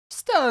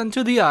stunned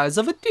to the eyes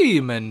of a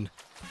demon.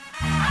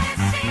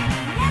 Odyssey,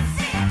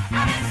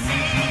 Odyssey,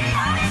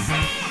 Odyssey.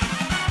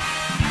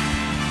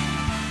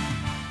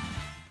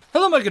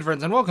 Hello my good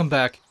friends and welcome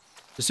back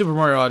to Super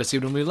Mario Odyssey.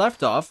 When we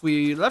left off,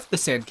 we left the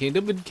Sand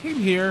Kingdom and came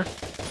here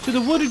to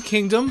the Wooded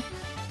Kingdom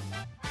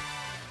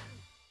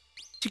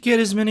to get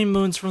as many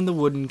moons from the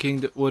Wooded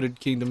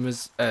Kingdom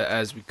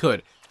as we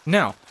could.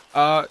 Now,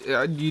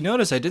 you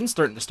notice I didn't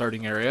start in the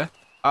starting area.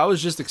 I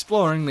was just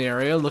exploring the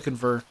area looking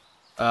for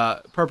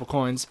purple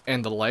coins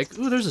and the like.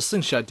 Ooh, there's a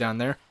slingshot down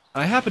there.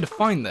 And I happened to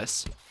find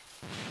this.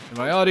 And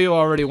my audio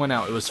already went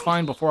out. It was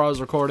fine before I was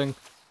recording.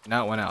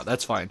 Now it went out.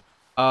 That's fine.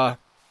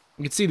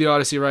 You can see the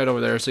Odyssey right over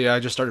there. So yeah, I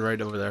just started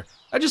right over there.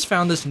 I just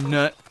found this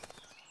nut.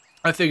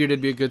 I figured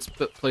it'd be a good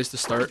place to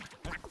start.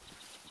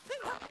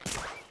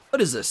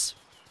 What is this?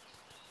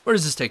 Where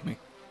does this take me?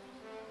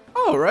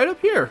 Oh, right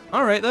up here.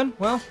 Alright then,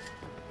 well.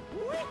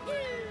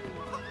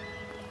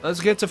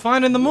 Let's get to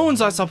finding the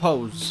moons, I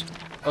suppose.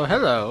 Oh,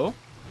 hello.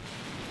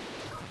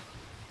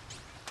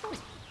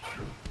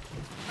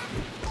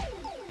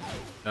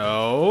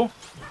 No.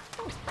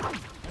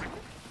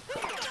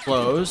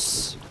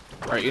 Close.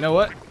 Alright, you know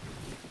what?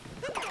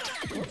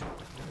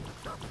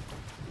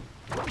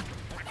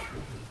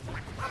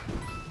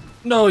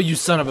 No, you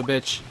son of a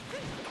bitch.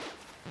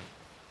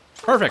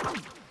 Perfect.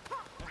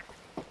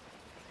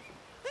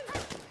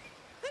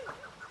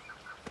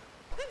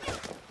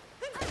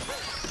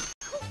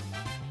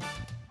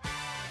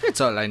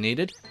 That's all I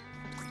needed.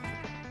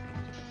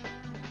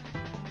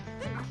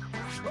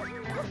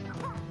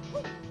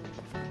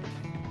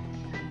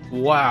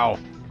 Wow.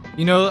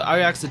 You know,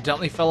 I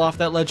accidentally fell off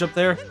that ledge up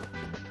there.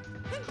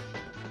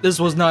 This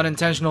was not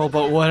intentional,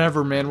 but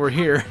whatever, man, we're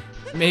here.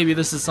 Maybe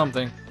this is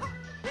something.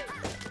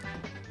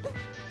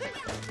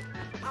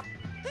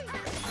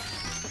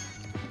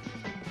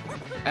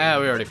 Ah,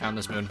 we already found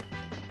this moon.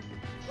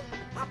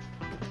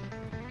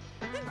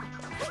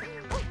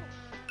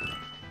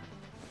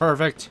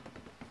 Perfect.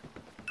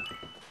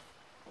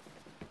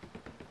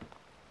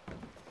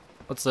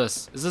 What's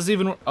this? Is this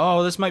even...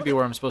 Oh, this might be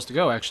where I'm supposed to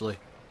go, actually.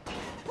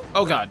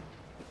 Oh, God.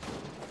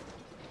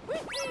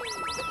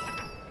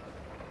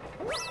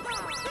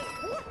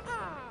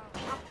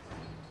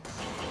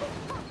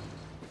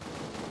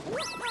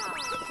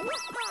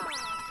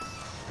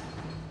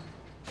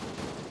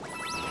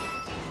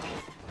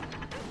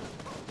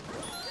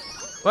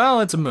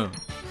 Well, it's a moon.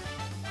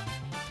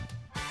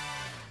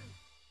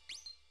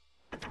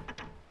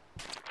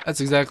 That's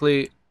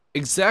exactly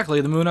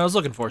the moon I was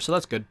looking for, so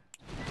that's good.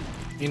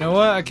 You know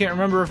what? I can't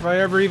remember if I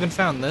ever even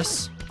found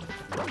this.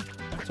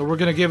 So we're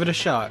gonna give it a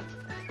shot.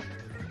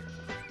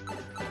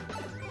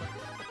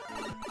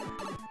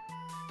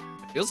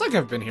 It feels like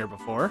I've been here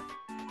before.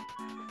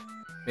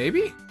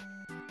 Maybe?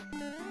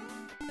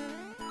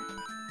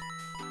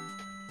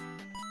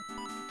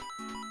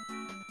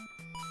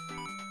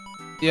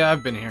 Yeah,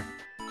 I've been here.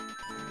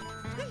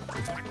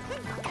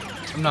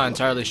 I'm not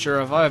entirely sure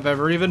if I've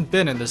ever even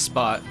been in this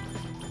spot.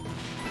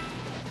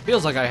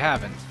 Feels like I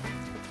haven't.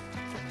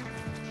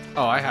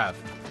 Oh, I have.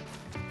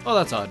 Oh,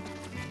 that's odd.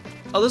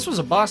 Oh, this was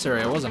a boss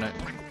area, wasn't it?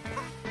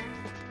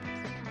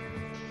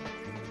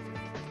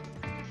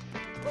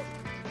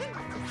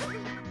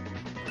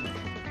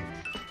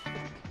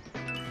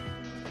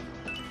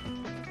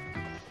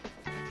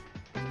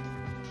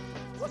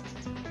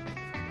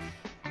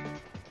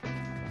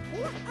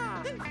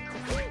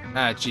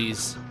 Ah,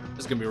 jeez. This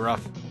is gonna be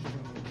rough.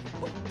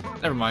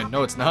 Never mind.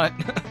 No, it's not.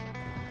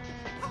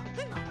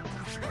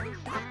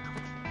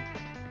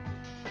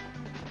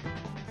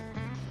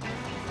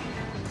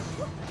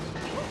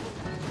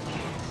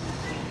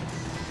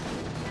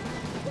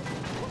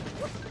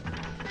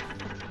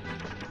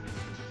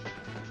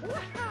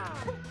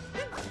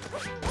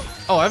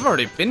 Oh, I've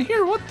already been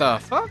here? What the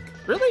fuck?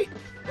 Really?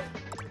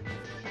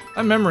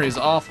 My memory is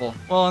awful.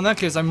 Well, in that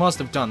case, I must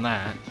have done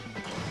that.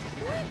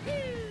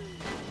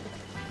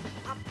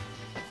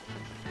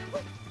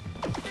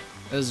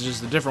 This is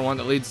just a different one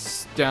that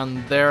leads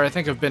down there. I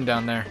think I've been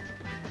down there.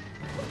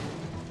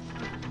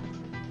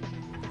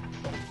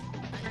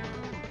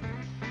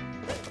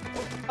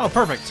 Oh,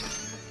 perfect.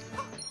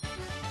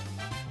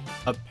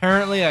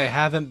 Apparently, I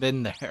haven't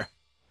been there.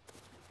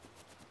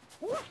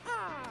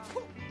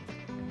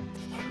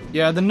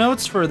 Yeah, the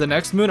notes for the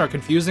next moon are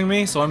confusing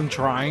me, so I'm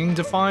trying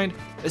to find...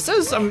 It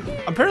says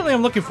apparently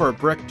I'm looking for a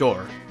brick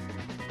door.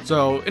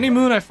 So, any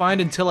moon I find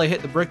until I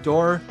hit the brick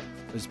door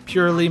is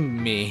purely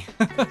me.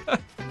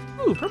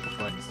 Ooh, purple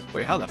coins.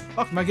 Wait, how the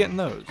fuck am I getting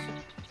those?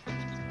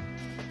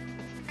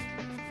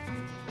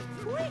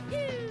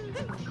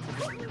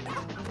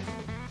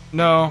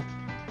 No.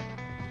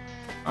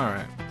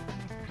 Alright.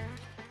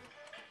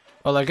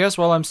 Well, I guess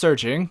while I'm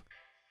searching,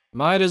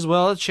 might as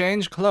well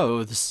change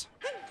clothes.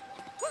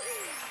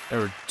 There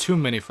were too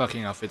many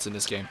fucking outfits in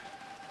this game.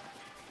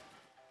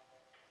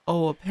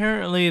 Oh,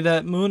 apparently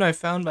that moon I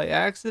found by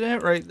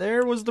accident right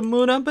there was the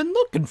moon I've been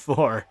looking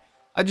for.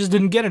 I just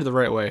didn't get it the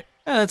right way.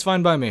 Yeah, that's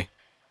fine by me.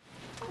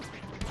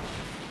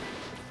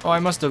 Oh, I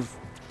must have...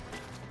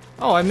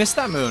 Oh, I missed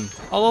that moon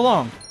all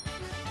along.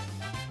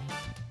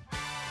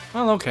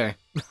 Well, okay.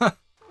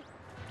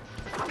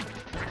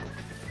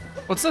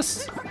 What's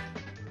this?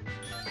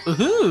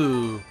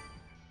 Ooh.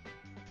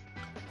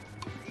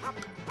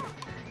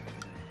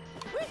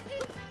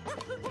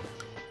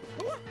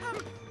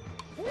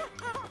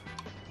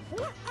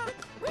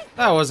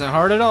 That wasn't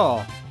hard at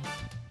all.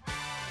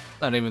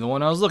 Not even the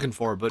one I was looking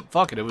for, but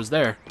fuck it, it was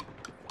there.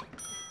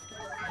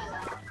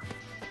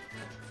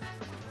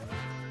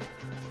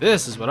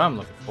 This is what I'm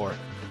looking for.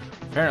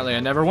 Apparently,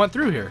 I never went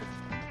through here.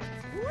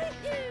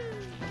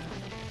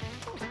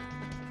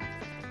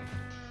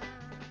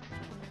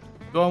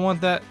 Do I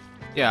want that?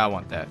 Yeah, I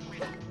want that.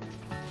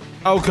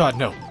 Oh god,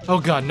 no.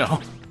 Oh god,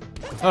 no.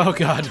 Oh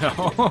god,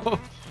 no.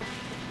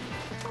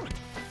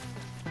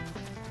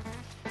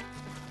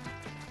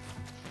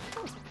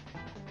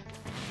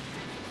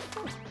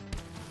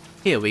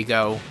 Here we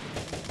go.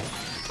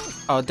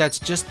 Oh, that's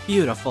just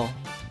beautiful.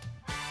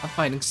 I'm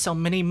finding so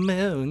many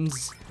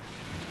moons.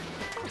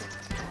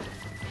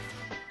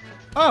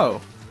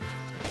 Oh.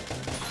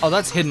 Oh,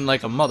 that's hidden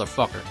like a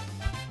motherfucker.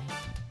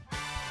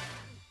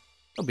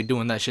 Don't be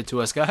doing that shit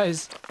to us,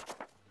 guys.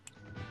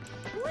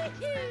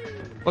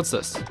 What's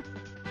this?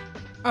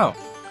 Oh.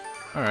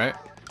 Alright.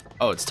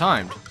 Oh, it's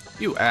timed.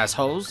 You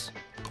assholes.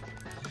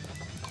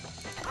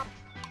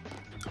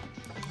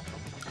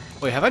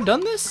 Wait, have I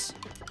done this?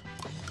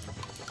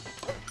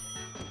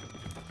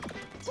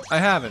 I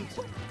haven't.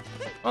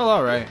 Well,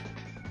 alright.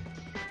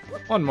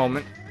 One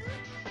moment.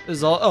 This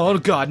is all. Oh,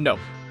 god, no.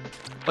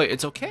 Wait,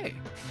 it's okay.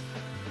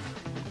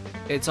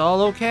 It's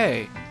all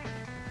okay.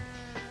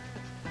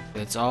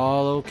 It's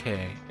all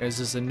okay. Is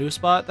this a new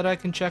spot that I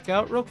can check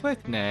out real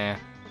quick? Nah.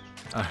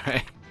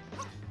 Alright.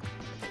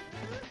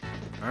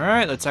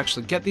 Alright, let's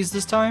actually get these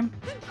this time.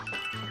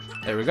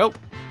 There we go.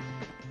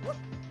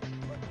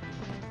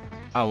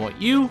 I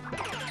want you.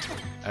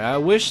 I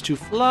wish to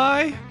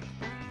fly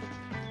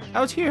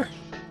out here.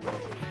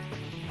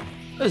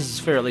 This is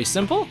fairly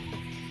simple.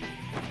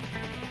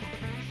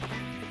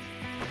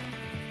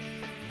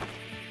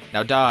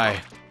 Now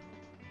die.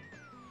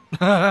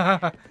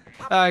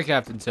 Hi,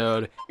 Captain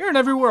Toad. You're in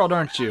every world,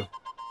 aren't you?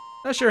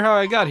 Not sure how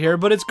I got here,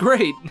 but it's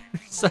great.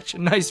 Such a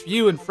nice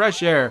view and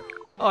fresh air.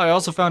 Oh, I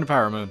also found a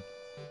power moon.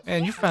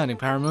 Man, you're finding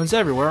power moons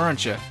everywhere,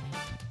 aren't you?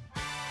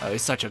 Oh,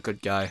 he's such a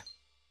good guy.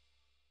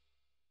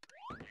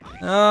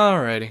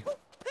 Alrighty.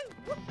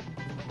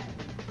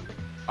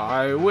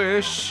 I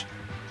wish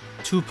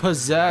to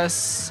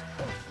possess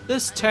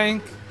this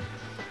tank.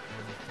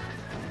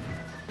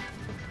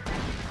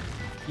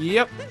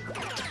 Yep.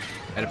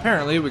 And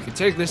apparently we can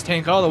take this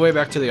tank all the way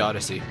back to the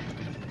Odyssey.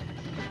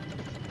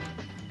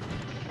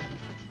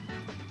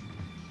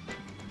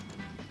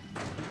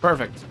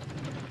 Perfect.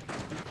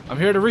 I'm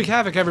here to wreak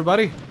havoc,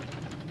 everybody.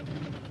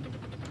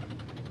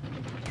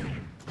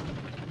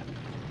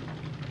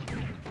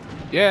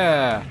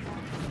 Yeah.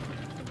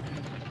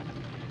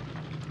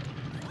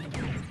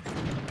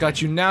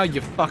 Got you now,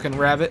 you fucking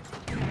rabbit.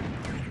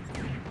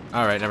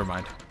 Alright, never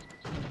mind.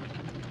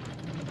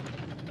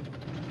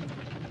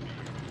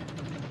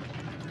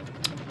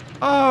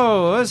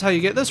 Oh, that's how you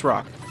get this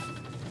rock.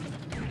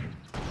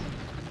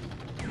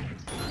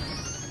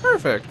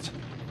 Perfect.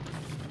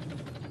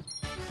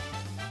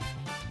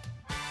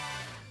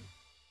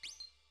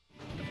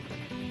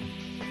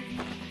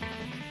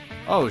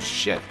 Oh,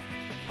 shit.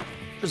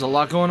 There's a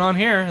lot going on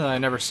here that I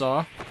never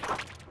saw.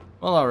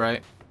 Well,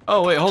 alright.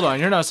 Oh, wait, hold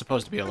on. You're not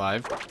supposed to be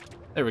alive.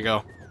 There we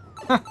go.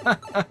 Oh,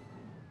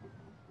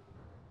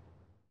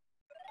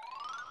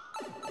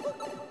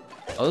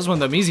 this is one of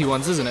them easy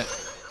ones, isn't it?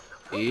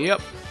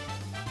 Yep.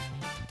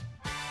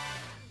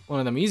 One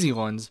of them easy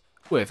ones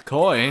with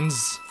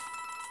coins.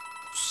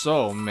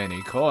 So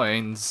many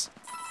coins.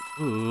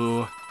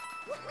 Ooh.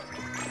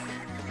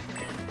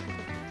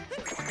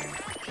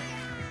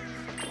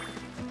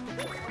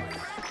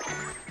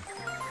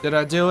 Did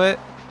I do it?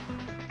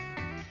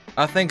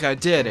 I think I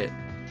did it.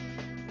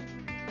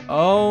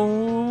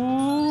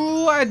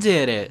 Oh, I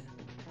did it.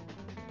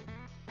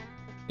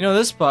 You know,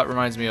 this spot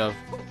reminds me of...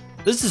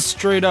 This is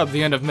straight up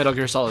the end of Metal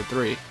Gear Solid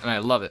 3, and I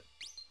love it.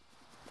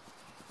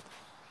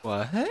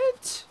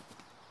 What?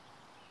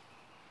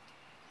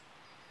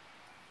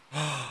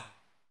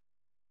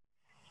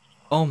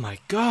 Oh my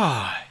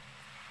god.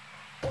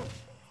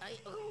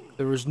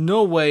 There was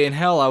no way in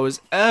hell I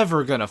was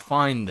ever gonna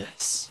find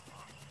this.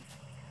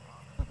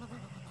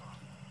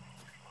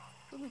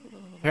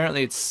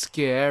 Apparently it's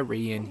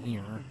scary in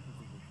here.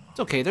 It's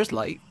okay, there's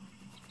light.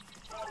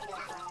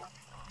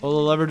 Hold the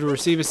lever to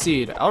receive a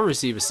seed. I'll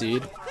receive a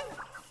seed.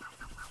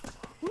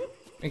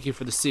 Thank you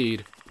for the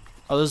seed.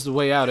 Oh, this is the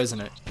way out,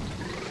 isn't it?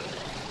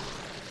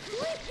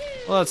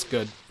 Well, that's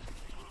good.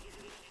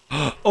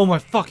 Oh my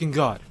fucking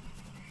god.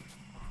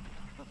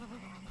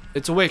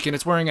 It's awake and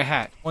it's wearing a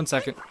hat. 1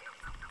 second.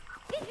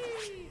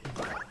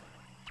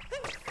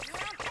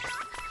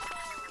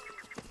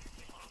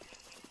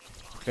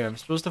 Okay, I'm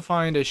supposed to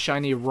find a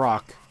shiny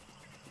rock.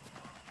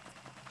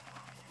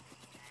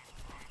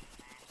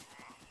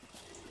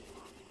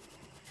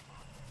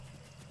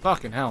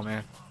 Fucking hell,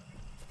 man.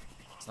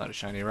 It's not a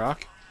shiny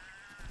rock.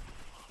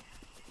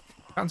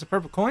 Found some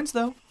purple coins,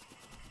 though.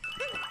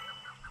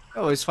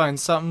 You always find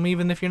something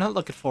even if you're not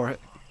looking for it.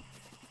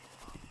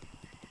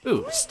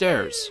 Ooh,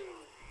 stairs.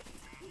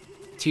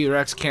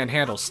 T-Rex can't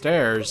handle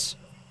stairs.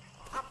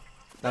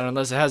 Not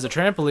unless it has a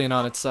trampoline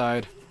on its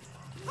side.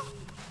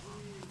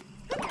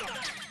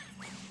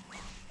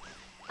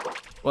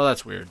 Well,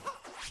 that's weird.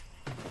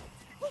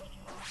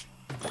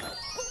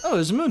 Oh,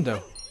 there's a moon,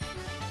 though.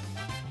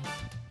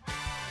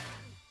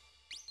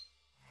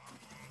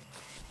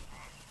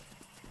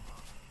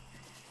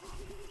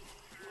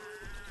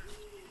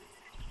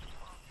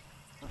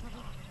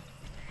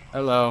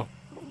 Hello.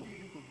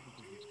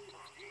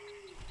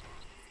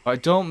 If I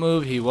don't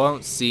move, he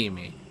won't see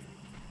me.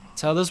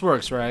 That's how this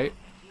works, right?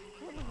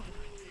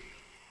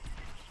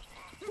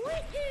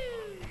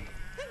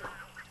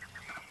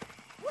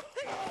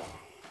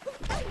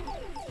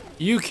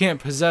 You can't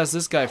possess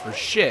this guy for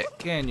shit,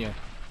 can you?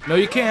 No,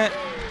 you can't.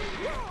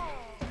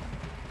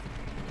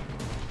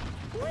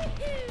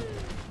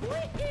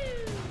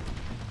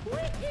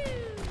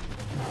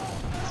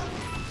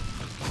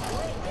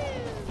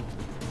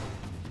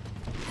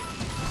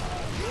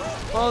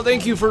 Well,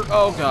 thank you for...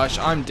 Oh gosh,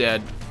 I'm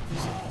dead.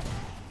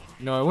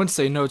 No, I wouldn't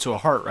say no to a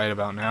heart right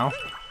about now.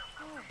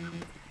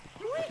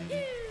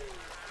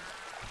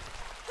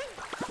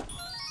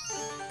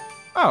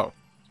 Oh.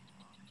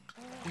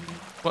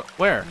 What?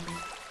 Where?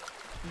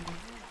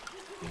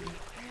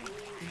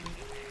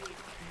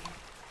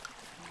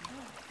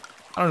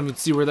 I don't even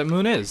see where that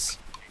moon is.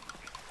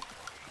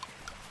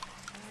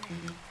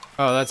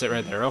 Oh, that's it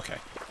right there. Okay.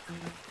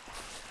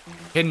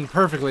 Hidden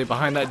perfectly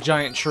behind that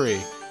giant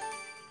tree.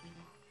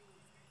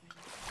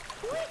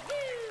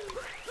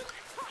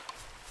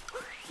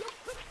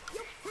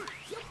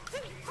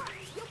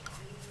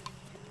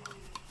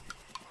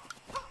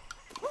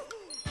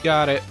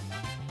 Got it.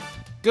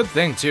 Good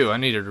thing, too. I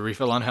needed a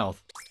refill on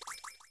health.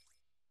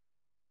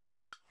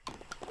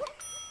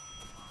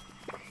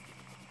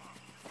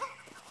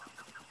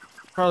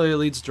 Probably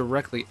leads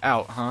directly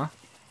out, huh?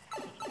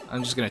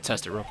 I'm just gonna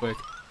test it real quick.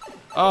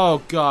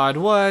 Oh, God,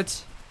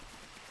 what?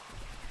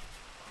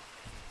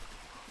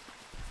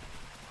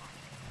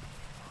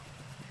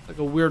 Like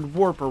a weird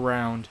warp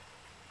around.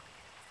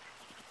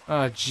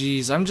 Oh,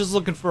 jeez. I'm just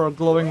looking for a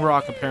glowing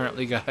rock,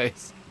 apparently,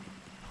 guys.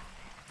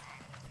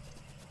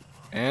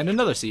 And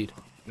another seed.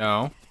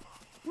 No.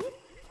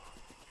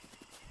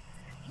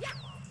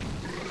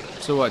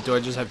 So what, do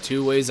I just have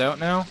 2 ways out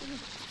now?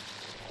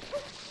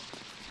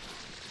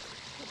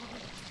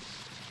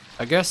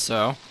 I guess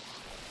so.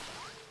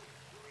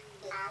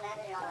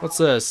 What's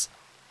this?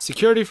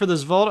 Security for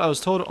this vault, I was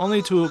told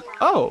only to...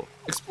 Oh,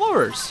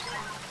 explorers.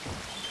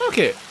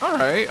 Okay,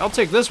 alright. I'll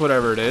take this,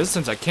 whatever it is,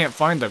 since I can't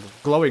find the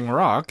glowing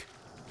rock.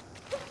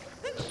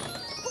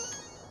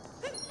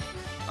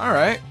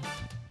 Alright.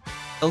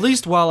 At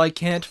least while I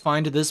can't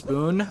find this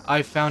boon,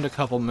 I found a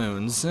couple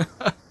moons. So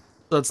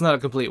it's not a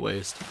complete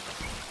waste.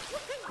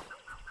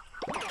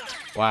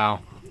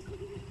 Wow.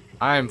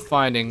 I am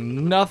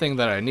finding nothing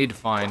that I need to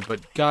find,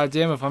 but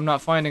goddamn if I'm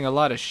not finding a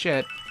lot of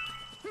shit.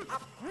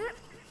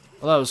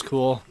 Well, that was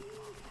cool.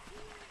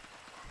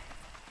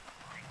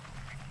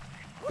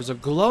 There's a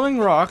glowing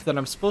rock that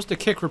I'm supposed to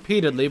kick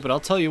repeatedly, but I'll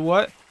tell you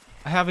what,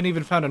 I haven't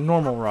even found a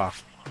normal rock.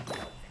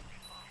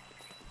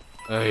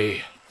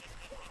 Hey.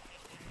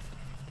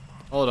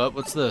 Hold up,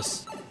 what's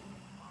this?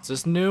 Is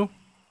this new?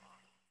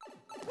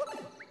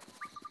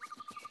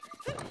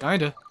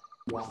 Kinda.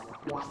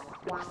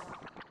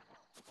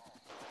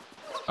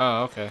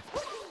 Oh, okay.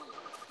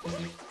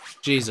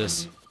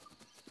 Jesus.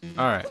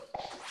 Alright.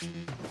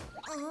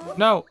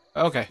 No!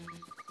 Okay.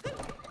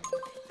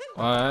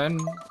 1,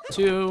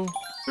 2,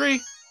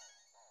 3.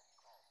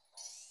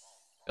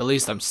 At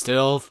least I'm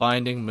still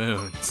finding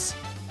moons.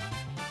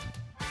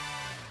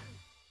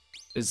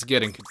 It's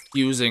getting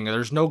confusing.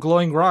 There's no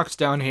glowing rocks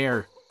down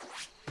here.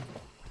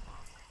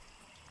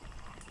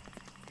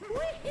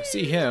 I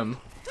see him.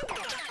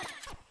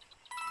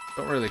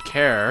 Don't really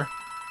care.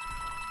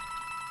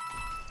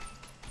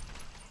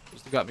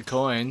 Just got me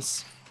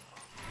coins.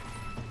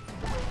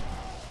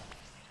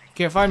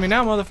 Can't find me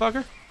now,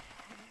 motherfucker.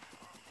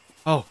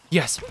 Oh,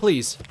 yes,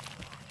 please.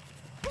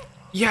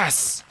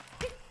 Yes!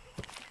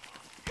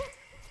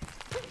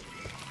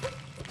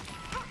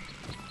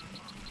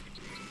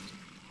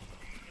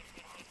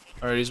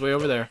 Alright, he's way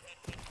over there.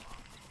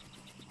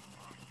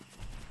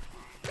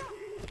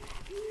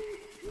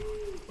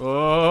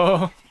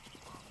 Oh!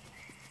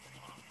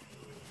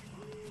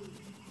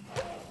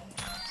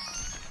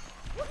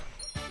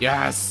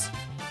 Yes!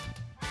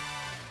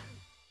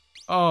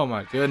 Oh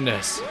my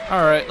goodness.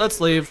 Alright, let's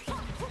leave.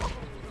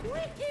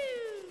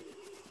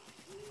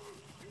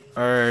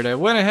 Alright, I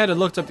went ahead and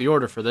looked up the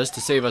order for this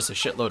to save us a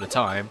shitload of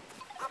time.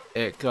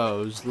 It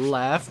goes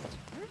left.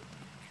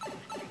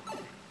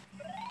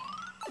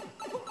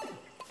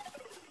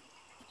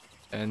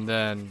 And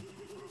then...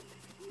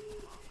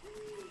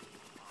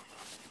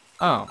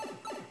 Oh.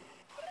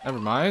 Never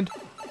mind.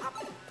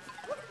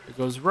 It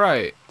goes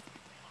right.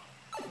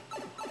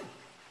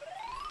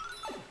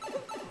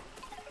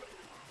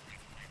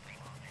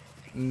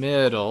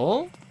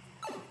 Middle.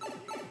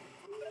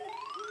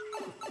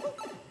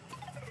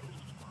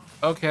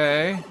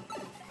 Okay.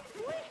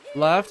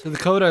 Left. The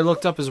code I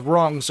looked up is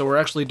wrong, so we're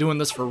actually doing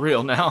this for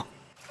real now.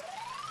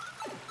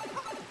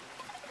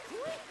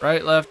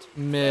 Right, left,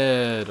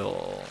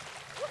 middle.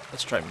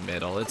 Let's try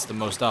middle. It's the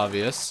most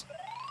obvious.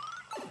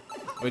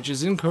 Which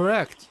is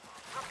incorrect.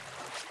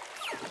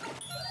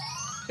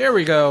 Here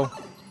we go.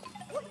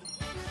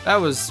 That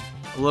was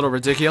a little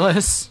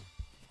ridiculous.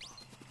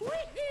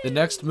 The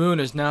next moon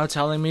is now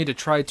telling me to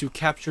try to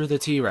capture the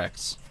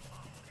T-Rex.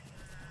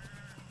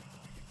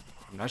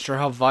 I'm not sure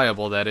how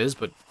viable that is,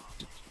 but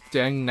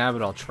dang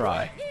nabbit, I'll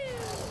try.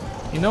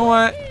 You know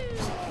what?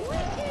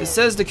 It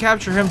says to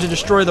capture him to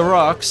destroy the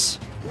rocks.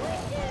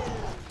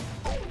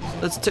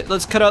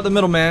 Let's cut out the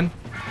middleman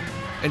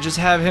and just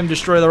have him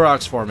destroy the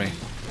rocks for me.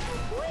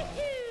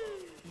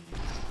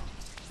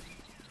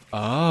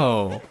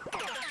 Oh.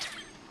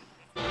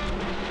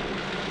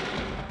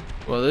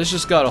 Well, this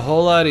just got a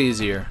whole lot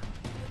easier.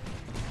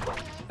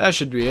 That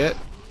should be it.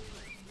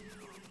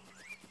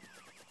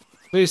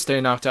 Please stay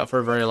knocked out for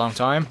a very long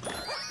time.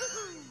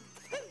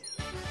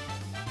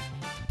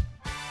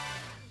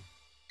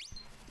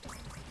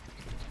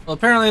 Well,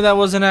 apparently that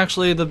wasn't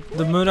actually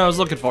the moon I was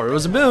looking for. It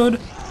was a moon,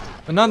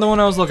 but not the one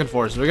I was looking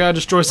for, so we gotta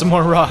destroy some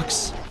more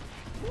rocks.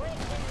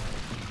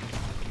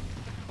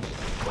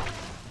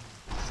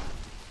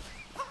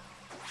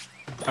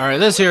 Alright,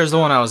 this here is the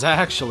one I was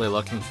actually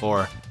looking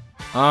for.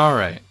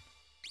 Alright.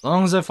 As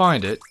long as I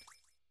find it.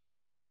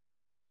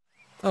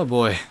 Oh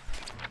boy.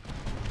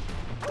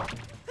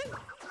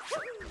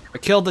 I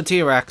killed the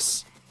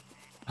T-Rex.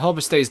 I hope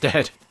it stays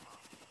dead.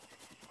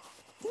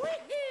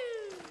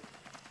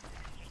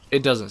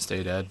 It doesn't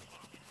stay dead.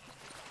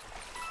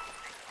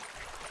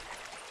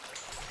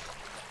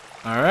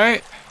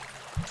 Alright.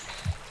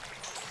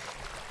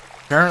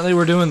 Apparently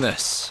we're doing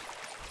this.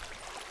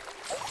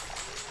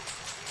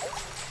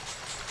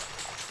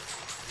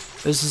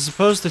 This is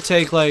supposed to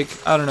take like,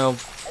 I don't know,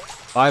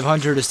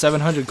 500 to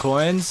 700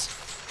 coins.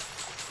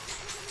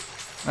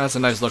 That's a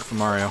nice look for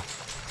Mario.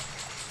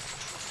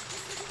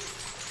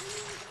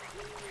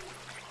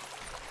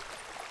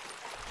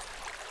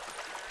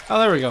 Oh,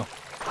 there we go.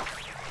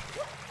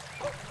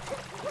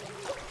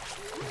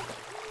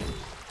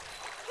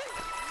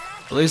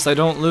 At least I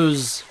don't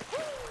lose...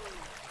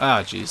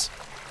 Ah, jeez.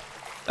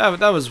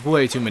 That was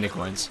way too many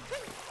coins.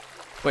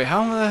 Wait,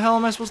 how the hell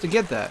am I supposed to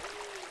get that?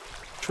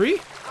 Tree?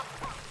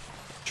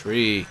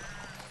 Tree.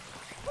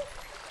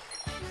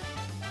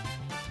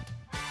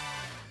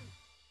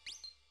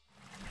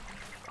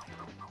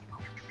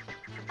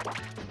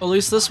 Well, at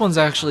least this one's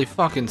actually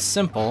fucking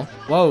simple.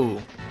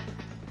 Whoa.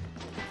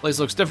 Place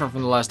looks different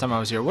from the last time I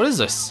was here. What is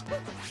this?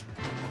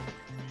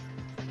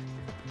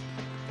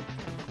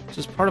 Is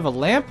this part of a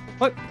lamp?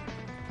 What?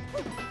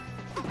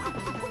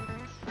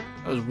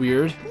 That was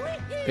weird.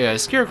 Yeah, a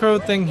scarecrow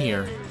thing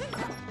here.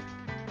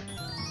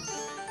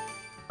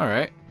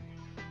 Alright.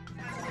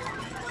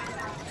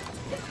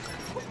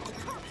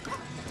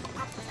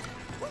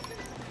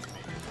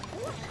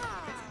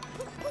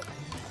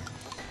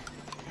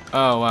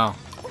 Oh, wow.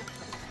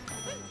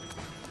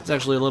 It's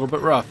actually a little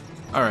bit rough.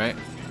 Alright.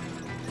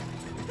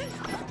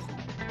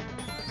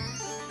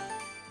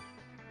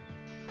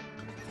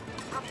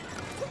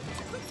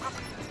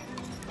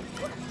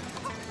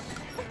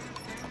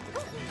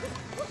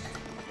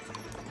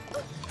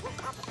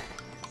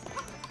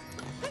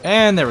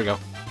 And there we go.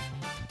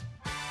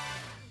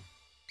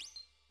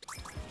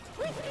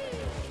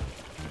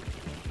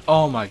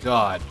 Oh my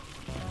god.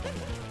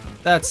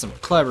 That's some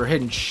clever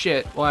hidden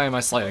shit. Why am I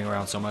sliding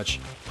around so much?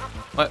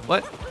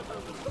 What?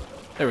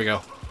 There we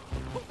go.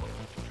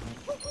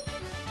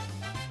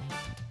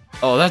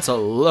 Oh, that's a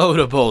load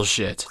of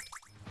bullshit.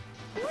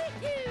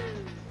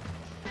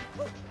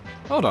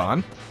 Hold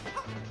on.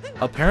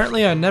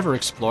 Apparently I never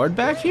explored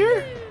back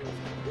here?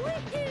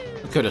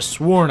 I could have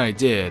sworn I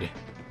did.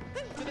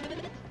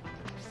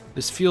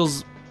 This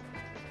feels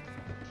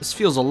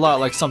a lot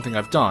like something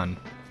I've done.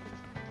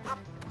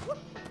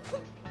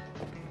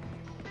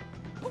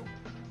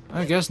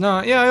 I guess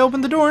not. Yeah, I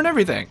opened the door and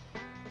everything.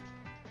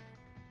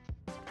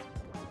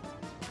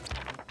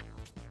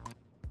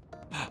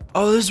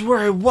 Oh, this is where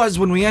I was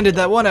when we ended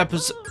that one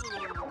episode.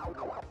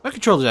 My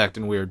controller's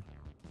acting weird.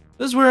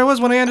 This is where I was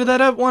when I ended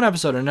that one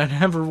episode and I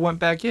never went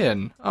back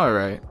in.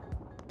 Alright.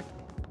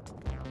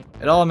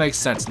 It all makes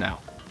sense now.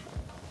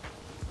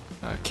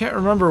 I can't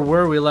remember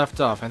where we left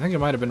off. I think it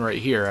might have been right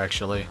here,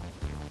 actually.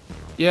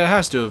 Yeah, it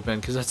has to have been,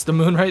 because that's the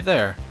moon right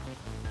there.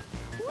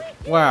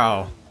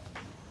 Wow.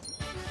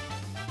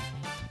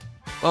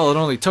 Well, it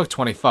only took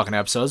 20 fucking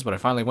episodes, but I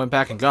finally went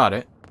back and got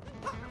it.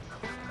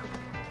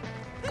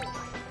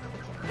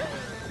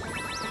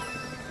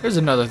 Here's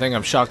another thing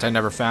I'm shocked I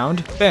never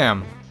found.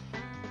 Bam.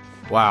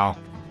 Wow.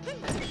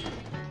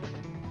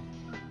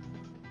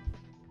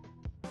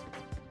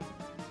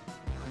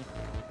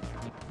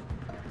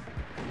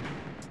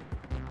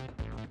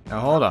 Now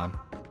hold on.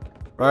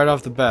 Right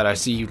off the bat, I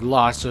see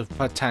lots of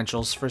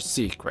potentials for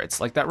secrets,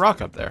 like that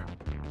rock up there.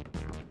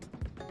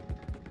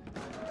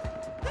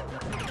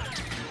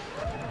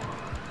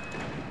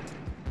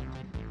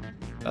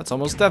 That's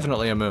almost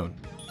definitely a moon.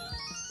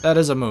 That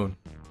is a moon.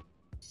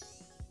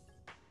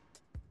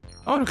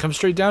 Oh, and it comes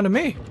straight down to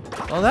me.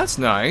 Oh, that's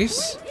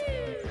nice.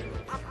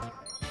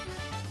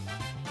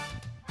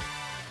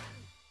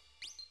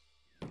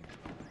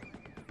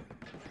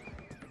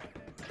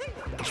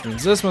 Which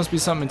means this must be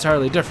something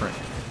entirely different.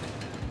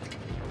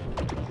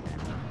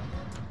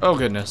 Oh,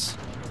 goodness.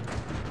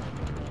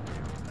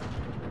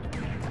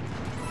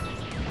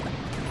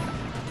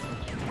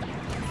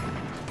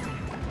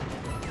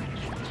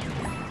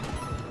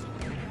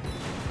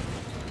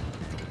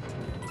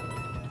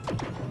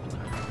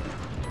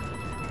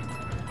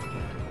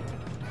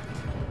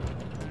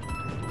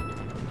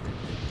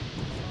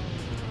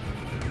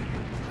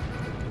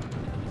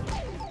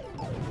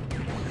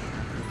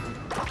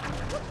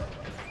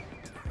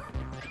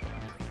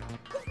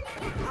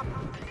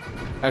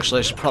 Actually,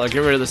 I should probably get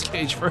rid of this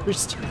cage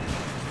first.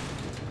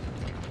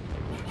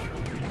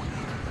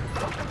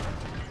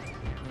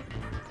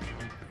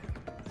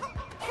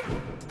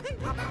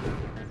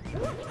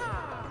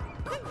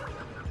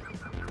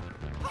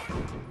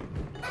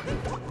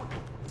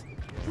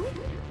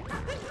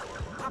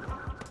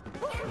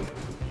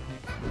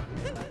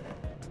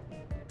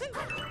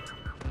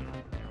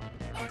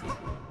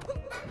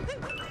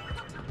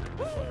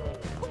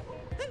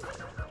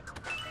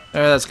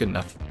 That's good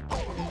enough.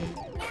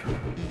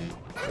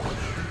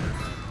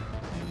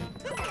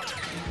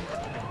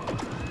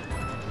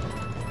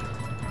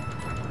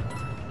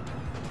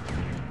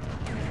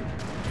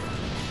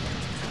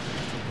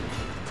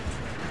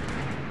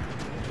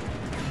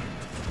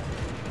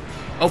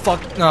 Oh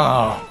fuck, no.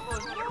 I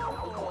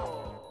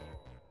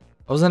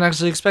wasn't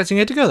actually expecting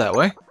it to go that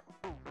way.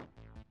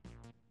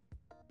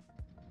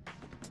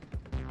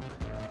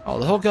 Oh,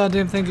 the whole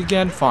goddamn thing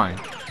again? Fine.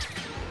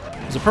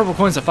 There's the purple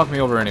coins that fuck me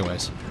over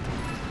anyways.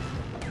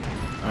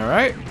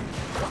 Alright.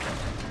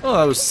 Well,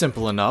 that was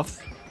simple enough.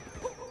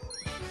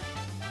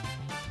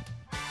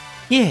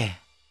 Yeah.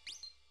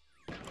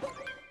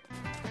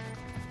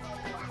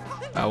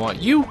 I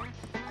want you.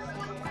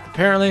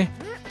 Apparently,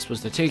 I'm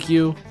supposed to take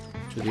you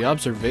to the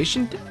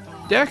observation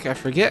deck? I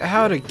forget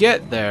how to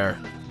get there.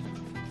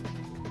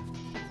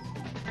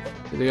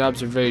 To the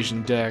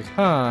observation deck,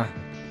 huh?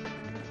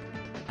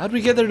 How'd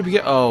we get there to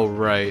begin? Oh,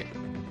 right.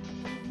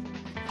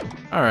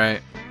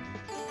 Alright.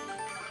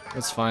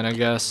 That's fine, I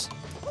guess.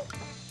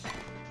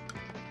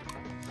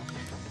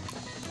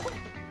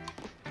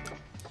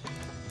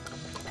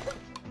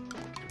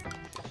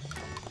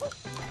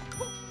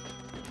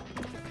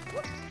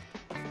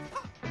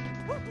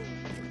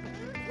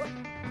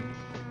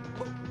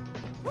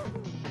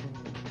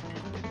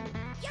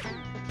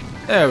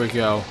 There we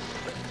go.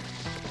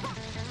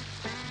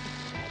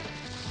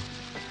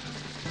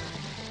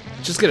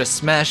 Just gonna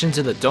smash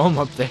into the dome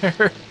up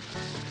there.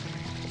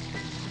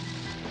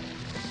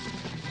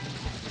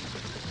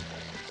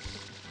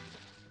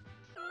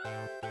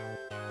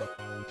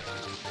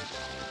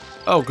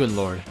 Oh, good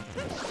lord.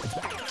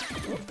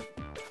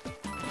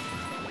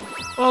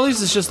 Well, at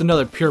least it's just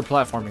another pure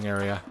platforming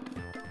area.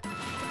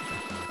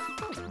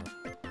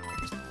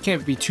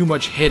 Can't be too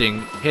much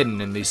hidden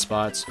in these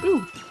spots.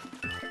 Ooh.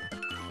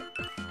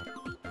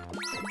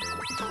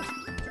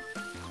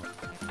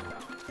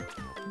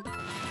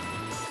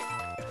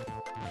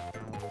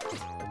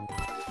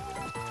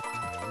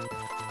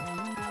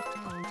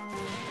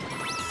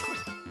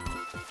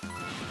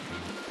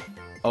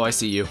 Oh, I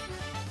see you.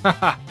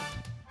 Haha.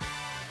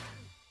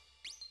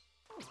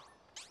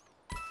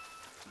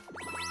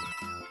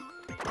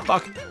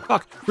 Fuck,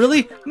 fuck,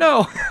 really?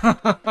 No!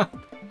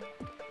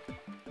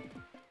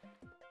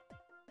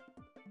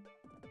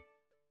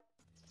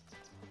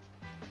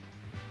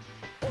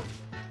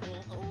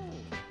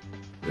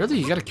 Really?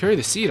 You gotta carry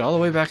the seed all the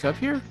way back up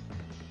here?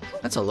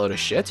 That's a load of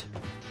shit.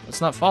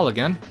 Let's not fall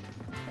again.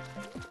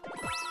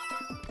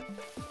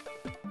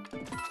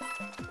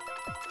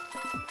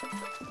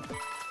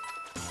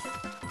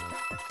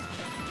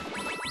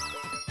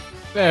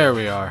 There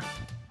we are.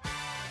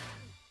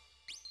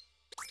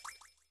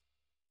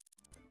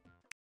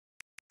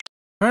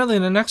 Apparently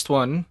the next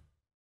one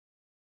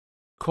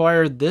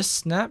acquired this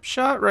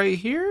snapshot right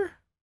here.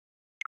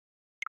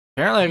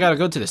 Apparently I gotta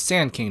go to the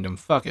Sand Kingdom.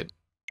 Fuck it.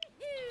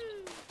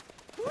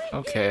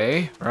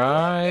 Okay,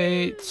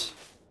 right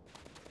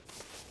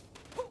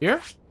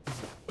here?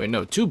 Wait,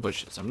 no, 2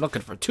 bushes. I'm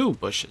looking for 2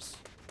 bushes.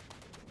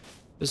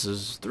 This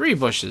is 3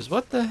 bushes.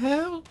 What the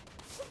hell?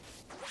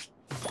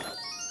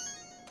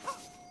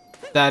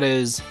 That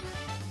is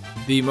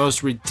the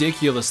most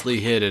ridiculously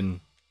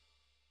hidden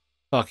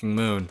fucking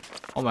moon.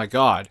 Oh my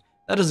god.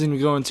 That doesn't even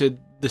go into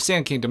the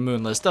Sand Kingdom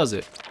moon list, does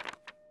it?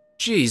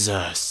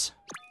 Jesus.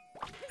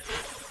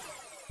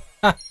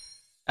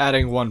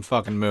 Adding 1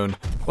 fucking moon.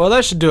 Well,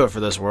 that should do it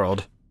for this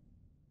world.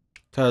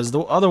 Because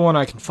the other one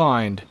I can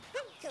find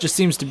just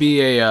seems to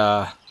be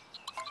a,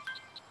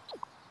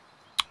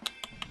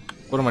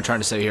 what am I trying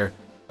to say here?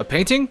 A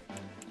painting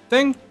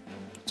thing?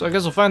 So I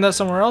guess we'll find that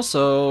somewhere else,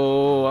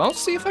 so I'll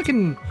see if I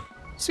can,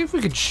 see if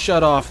we can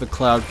shut off the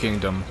Cloud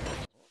Kingdom.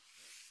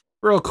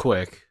 Real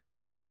quick.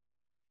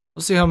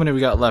 We'll see how many we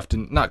got left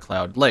in, not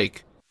Cloud,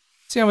 Lake.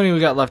 See how many we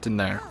got left in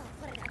there.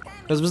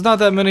 Because if it's not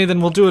that many,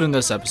 then we'll do it in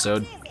this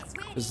episode.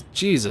 Because,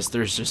 Jesus,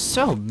 there's just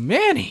so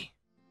many.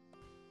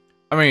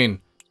 I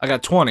mean, I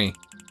got 20.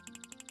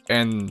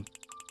 And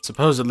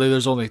supposedly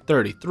there's only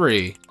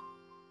 33.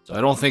 So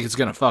I don't think it's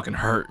gonna fucking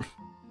hurt.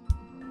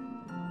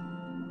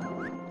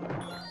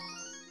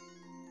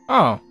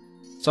 Oh.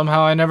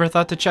 Somehow I never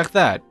thought to check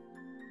that.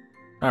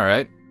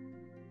 Alright.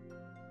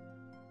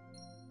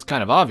 It's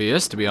kind of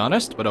obvious, to be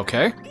honest, but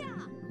okay.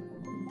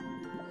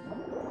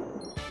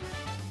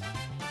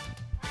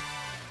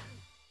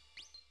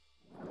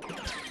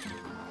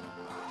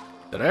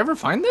 Did I ever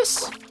find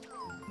this?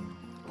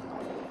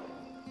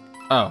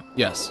 Oh,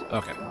 yes,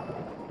 okay.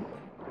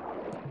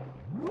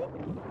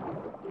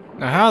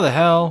 Now how the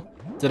hell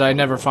did I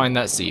never find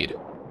that seed?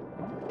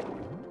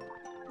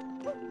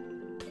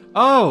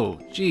 Oh,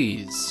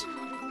 jeez.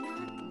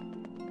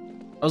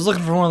 I was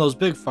looking for one of those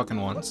big fucking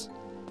ones.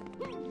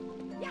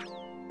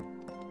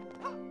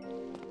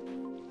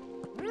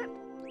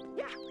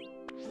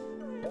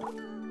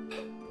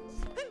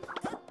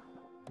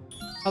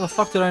 How the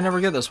fuck did I never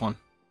get this one?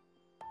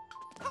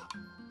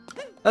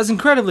 That's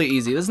incredibly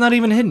easy. That's not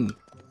even hidden.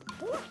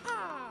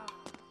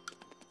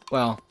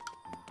 Well,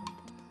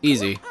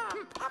 easy.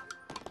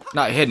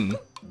 Not hidden.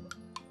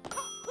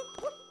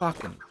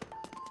 Fucking.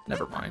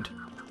 Never mind.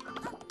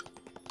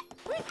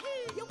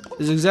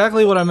 This is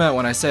exactly what I meant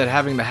when I said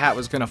having the hat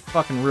was gonna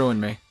fucking ruin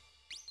me.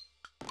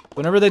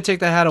 Whenever they take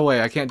the hat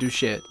away, I can't do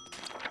shit.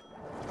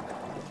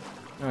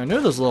 Now, I knew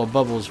those little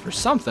bubbles for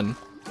something.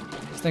 I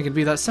was thinking it'd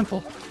be that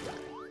simple.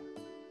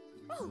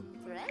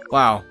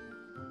 Wow.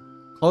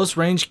 Close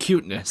range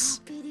cuteness.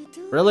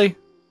 Really?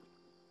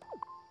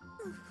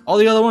 All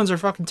the other ones are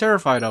fucking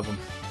terrified of him.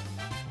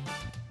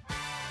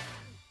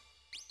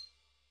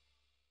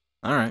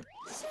 Alright.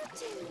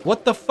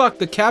 What the fuck?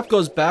 The cap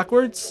goes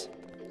backwards?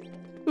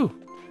 Ooh.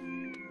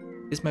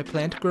 Is my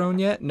plant grown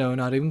yet? No,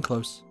 not even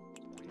close.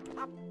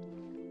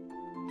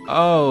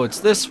 Oh, it's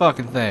this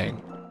fucking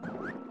thing.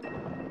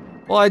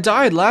 Well, I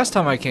died last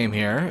time I came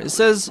here. It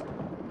says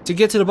to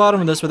get to the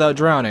bottom of this without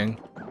drowning,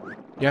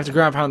 you have to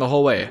ground pound the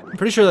whole way. I'm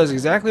pretty sure that's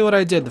exactly what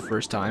I did the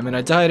first time, and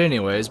I died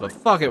anyways, but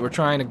fuck it, we're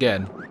trying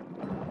again.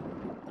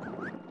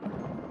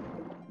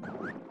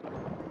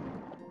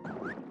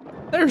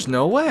 There's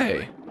no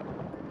way.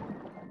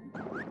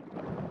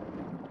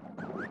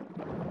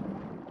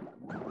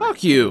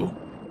 Fuck you.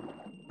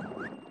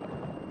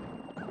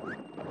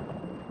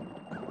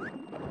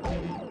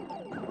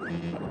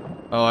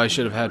 Oh, I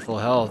should have had full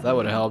health. That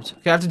would have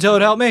helped. Captain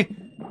Toad, help me!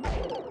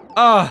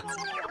 Ah!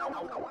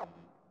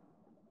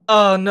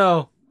 Oh,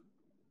 no.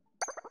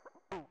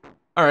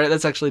 Alright,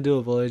 that's actually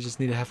doable. I just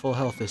need to have full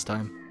health this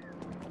time.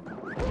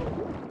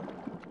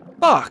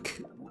 Fuck!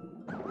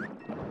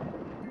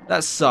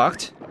 That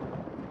sucked.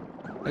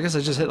 I guess I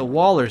just hit the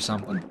wall or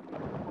something.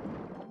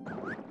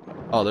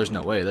 Oh, there's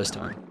no way this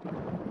time.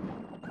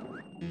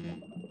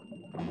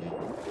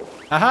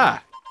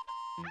 Aha!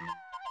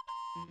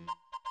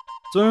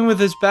 Swimming with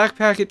his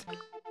backpack.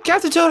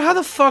 Captain Toad, how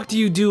the fuck do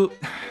you do?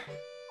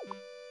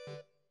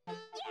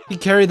 He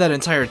carried that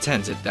entire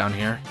tent down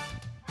here.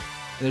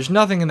 There's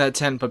nothing in that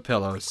tent but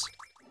pillows.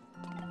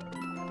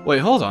 Wait,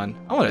 hold on.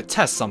 I want to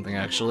test something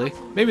actually.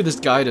 Maybe this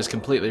guide is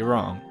completely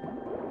wrong.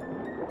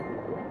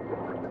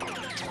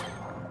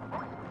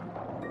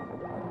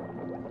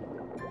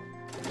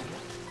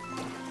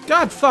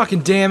 God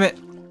fucking damn it!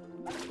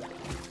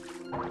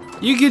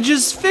 You could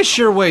just fish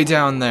your way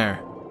down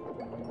there.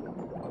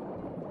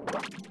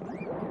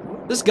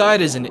 This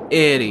guide is an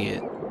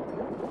idiot.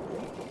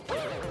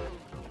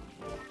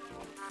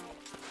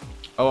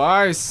 Oh,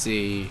 I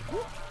see.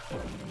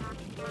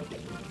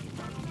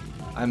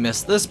 I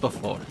missed this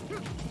before.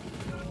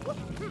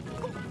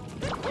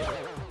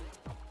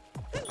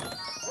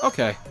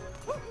 Okay.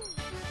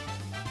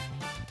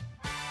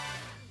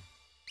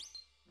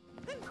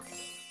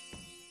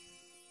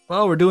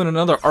 Well, we're doing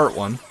another art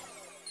one.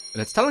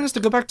 And it's telling us to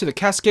go back to the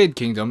Cascade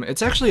Kingdom.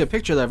 It's actually a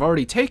picture that I've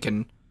already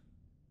taken.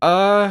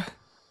 Apparently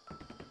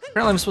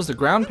I'm supposed to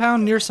ground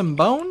pound near some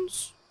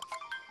bones?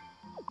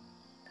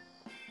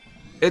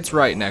 It's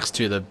right next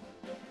to the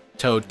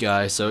toad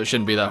guy, so it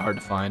shouldn't be that hard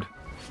to find.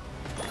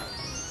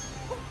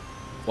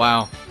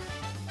 Wow.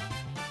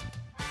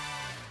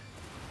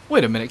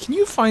 Wait a minute, can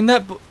you find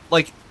that,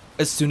 like,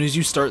 as soon as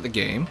you start the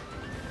game?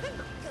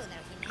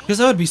 Because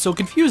that would be so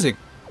confusing.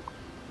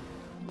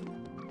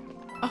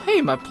 Oh,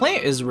 hey, my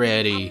plant is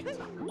ready.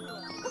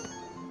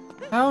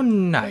 How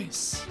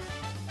nice.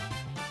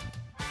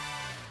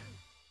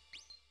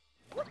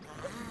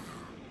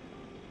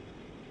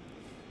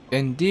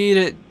 Indeed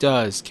it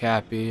does,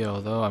 Cappy,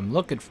 although I'm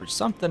looking for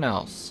something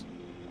else.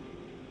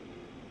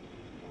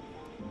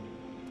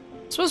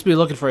 I'm supposed to be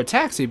looking for a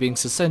taxi being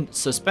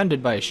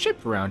suspended by a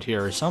ship around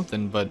here or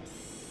something, but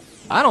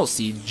I don't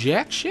see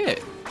jack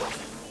shit.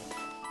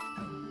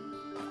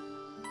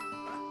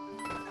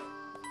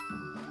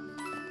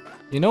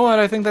 You know what?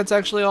 I think that's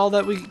actually all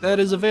that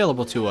is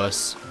available to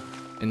us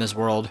in this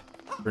world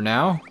for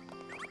now.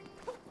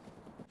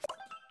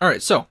 All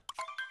right, so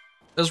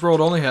this world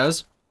only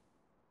has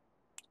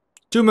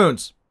 2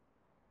 moons.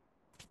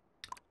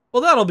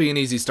 Well, that'll be an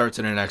easy start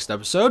to the next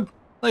episode.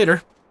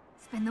 Later.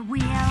 spin the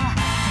wheel.